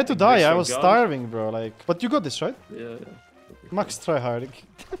 Bro, I had to die. I extra was guns. starving, bro. Like, but you got this, right? Yeah. Max try hard.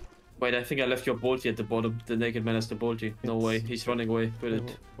 Wait, I think I left your bolty at the bottom. The naked man has the bolty. No way. He's running away with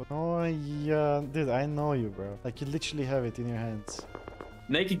it. Oh, yeah. Dude, I know you, bro. Like, you literally have it in your hands.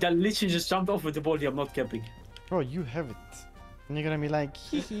 Naked guy literally just jumped off with the bolty. I'm not camping. Bro, you have it. And you're gonna be like,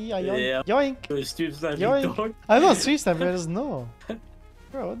 hee hee, I yoink. Yeah. Yoink. Stream sniping Yoink. dog. I'm not stream sniping, I just know.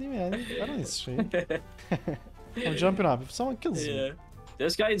 Bro, what do you mean? I don't need stream. I'm jumping up. If someone kills me. Yeah.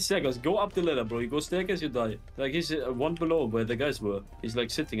 This guy in staircase, go up the ladder, bro. You go staircase, you die. Like, he's one below where the guys were. He's like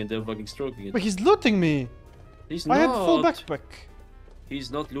sitting and they're fucking stroking it. But he's looting me. He's I not. had full backpack.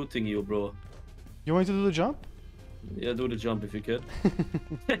 He's not looting you, bro. You want me to do the jump? Yeah, do the jump if you can.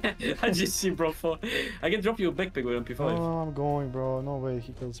 I just see, bro. I can drop you a backpack with MP5. Oh, I'm going, bro. No way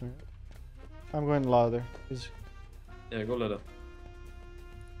he kills me. I'm going louder. Yeah, go ladder.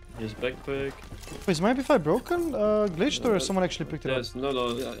 Here's backpack. Wait, is my MP5 broken? Glitched or someone actually picked it up? Yes, no,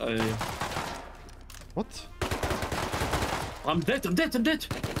 What? I'm dead.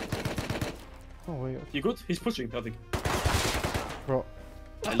 Oh, wait. You good? He's pushing, I think. Bro.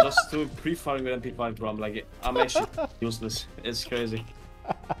 I lost to pre-firing with MP5, bro. I'm actually useless. It's crazy.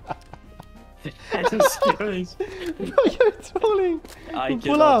 It's crazy. Bro, you're trolling. I Pull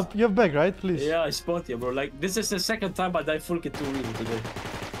cannot. up. You have back, right? Please. Yeah, I spot you, bro. Like, this is the second time I die full kit 2 really today.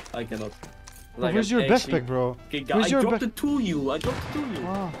 I cannot. Bro, where's your backpack, bro? Where's I your dropped back? it to you. I dropped it to you.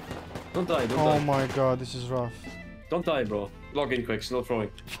 Ah. Don't die, don't Oh die. my god, this is rough. Don't die, bro. Log in quick, no throwing.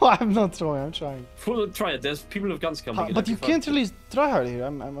 I'm not throwing, I'm trying. Full try it. There's people with guns coming. in But you MP5. can't really try hard here.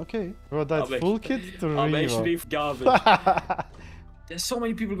 I'm okay. Bro, died I'm full actually- kit to I'm Revo. actually garbage. There's so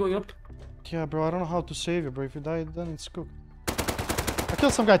many people going up. Yeah, bro, I don't know how to save you, bro. If you die, then it's cooked. I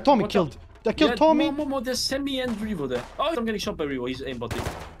killed some guy. Tommy What killed. I killed Tommy. More. There's Semi and Revo there. Oh, I'm getting shot by Revo. He's aimbotting.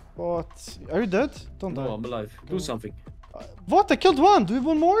 What? Are you dead? Don't die. No, I'm alive. Do something. What? I killed one. Do you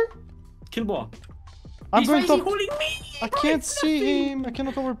want more? Kill more. I'm He's going why is he top. holding me? I Bro, can't it's see nothing. him. I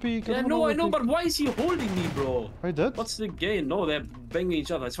cannot overpeak. Yeah, no, I know, but why is he holding me, bro? Are you dead? What's the game? No, they're banging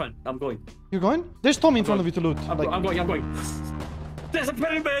each other. It's fine. I'm going. You're going? There's Tommy in I'm front of going. you to loot. I'm going. There's a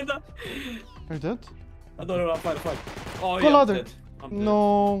perimeter. Are you dead? No, I'm fine. Oh, Go yeah, ladder. I'm dead. I'm dead.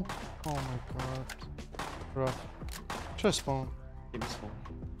 No. Oh my god. Rough. Try spawn. Give me spawn.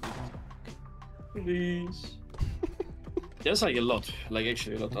 Please. There's like a lot. Like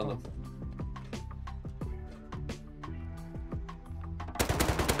actually a lot under.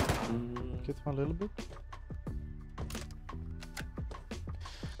 Get one a little bit.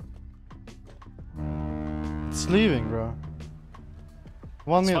 It's leaving, bro.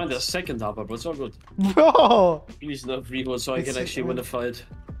 1 It's fine, minute. there's second upper, but it's all good. Bro! Please not Revo so I It's can actually win the fight.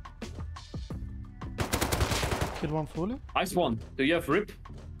 Kill one fully. Nice one. Do you have rip?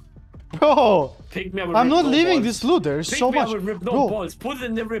 Bro! Pick me up with I'm rip, not no leaving balls. this loot. There's Pick so me much. up with rip, no Bro, balls. Put it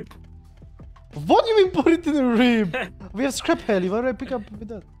in the rip. what do you mean put it in the rib? We have scrap heli. Why do I pick up with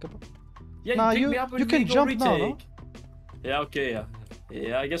that? Yeah, Nah, pick you- me up you with can me, go jump now, no? retake. Yeah, okay, yeah.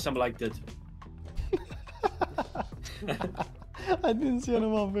 Yeah, I guess I'm like that. I didn't see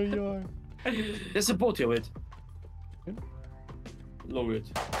anyone where you are. There's a boat here, wait. Lower it.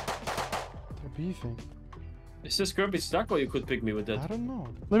 They're beefing. Is this grumpy stuck or you could pick me with I that? don't know.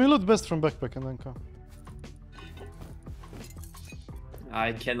 Let me loot best from backpack and then come.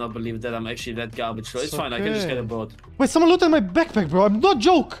 I cannot believe that I'm actually that garbage. So it's It's fine, I can just get a okay. boat. Wait, someone looted my backpack, bro. I'm not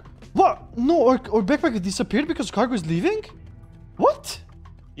joke. What? No, or backpack disappeared because cargo is leaving? What?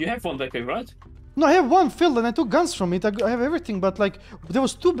 You have one backpack, right? No, I have one filled and I took guns from it. I have everything, but like there were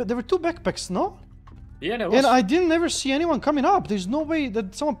two backpacks, no? Yeah, there was. And I didn't ever see anyone coming up. There's no way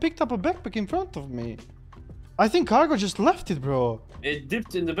that someone picked up a backpack in front of me. I think cargo just left it, bro. It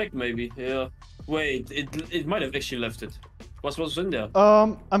dipped in the back, maybe. Yeah. Wait, it might have actually left it. What was in there?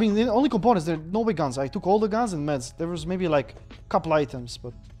 I mean, the only components, there are no big guns. I took all the guns and meds. There was maybe like a couple items,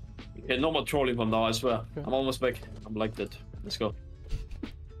 but... Okay, no more trolling from now, I swear. Okay. I'm almost back. I'm like that. Let's go.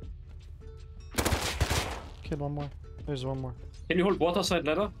 Kid, one more. There's one more. Can you hold water side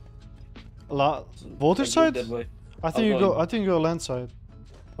ladder? Water Like, side? that way. I think you go. I think you go land side.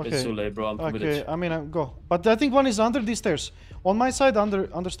 It's too Okay. late, bro. I'm committed. Okay. I mean, go. But I think one is under these stairs. On my side,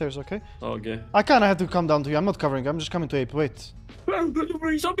 under stairs. Okay. Okay. I kind of had to come down to you. I'm not covering. I'm just coming to ape. Wait.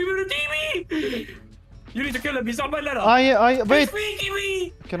 He's on me with a TV! You need to kill him. He's on my ladder. Wait. He's peeking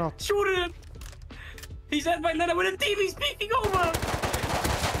me! Cannot. Shoot him! He's at my ladder with a TV. He's peeking over!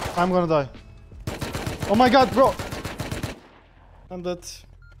 I'm gonna die. Oh my god, bro. I'm dead.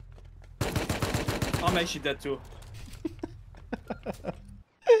 I'm actually dead too.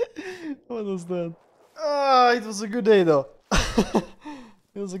 What was that? Ah, it was a good day though.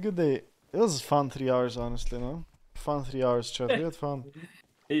 It was a good day. It was fun 3 hours, honestly, no? Fun 3 hours, chat. We had fun.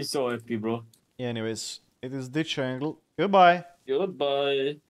 He's so happy, bro. Yeah, anyways, it is ditch angle. Goodbye. Goodbye.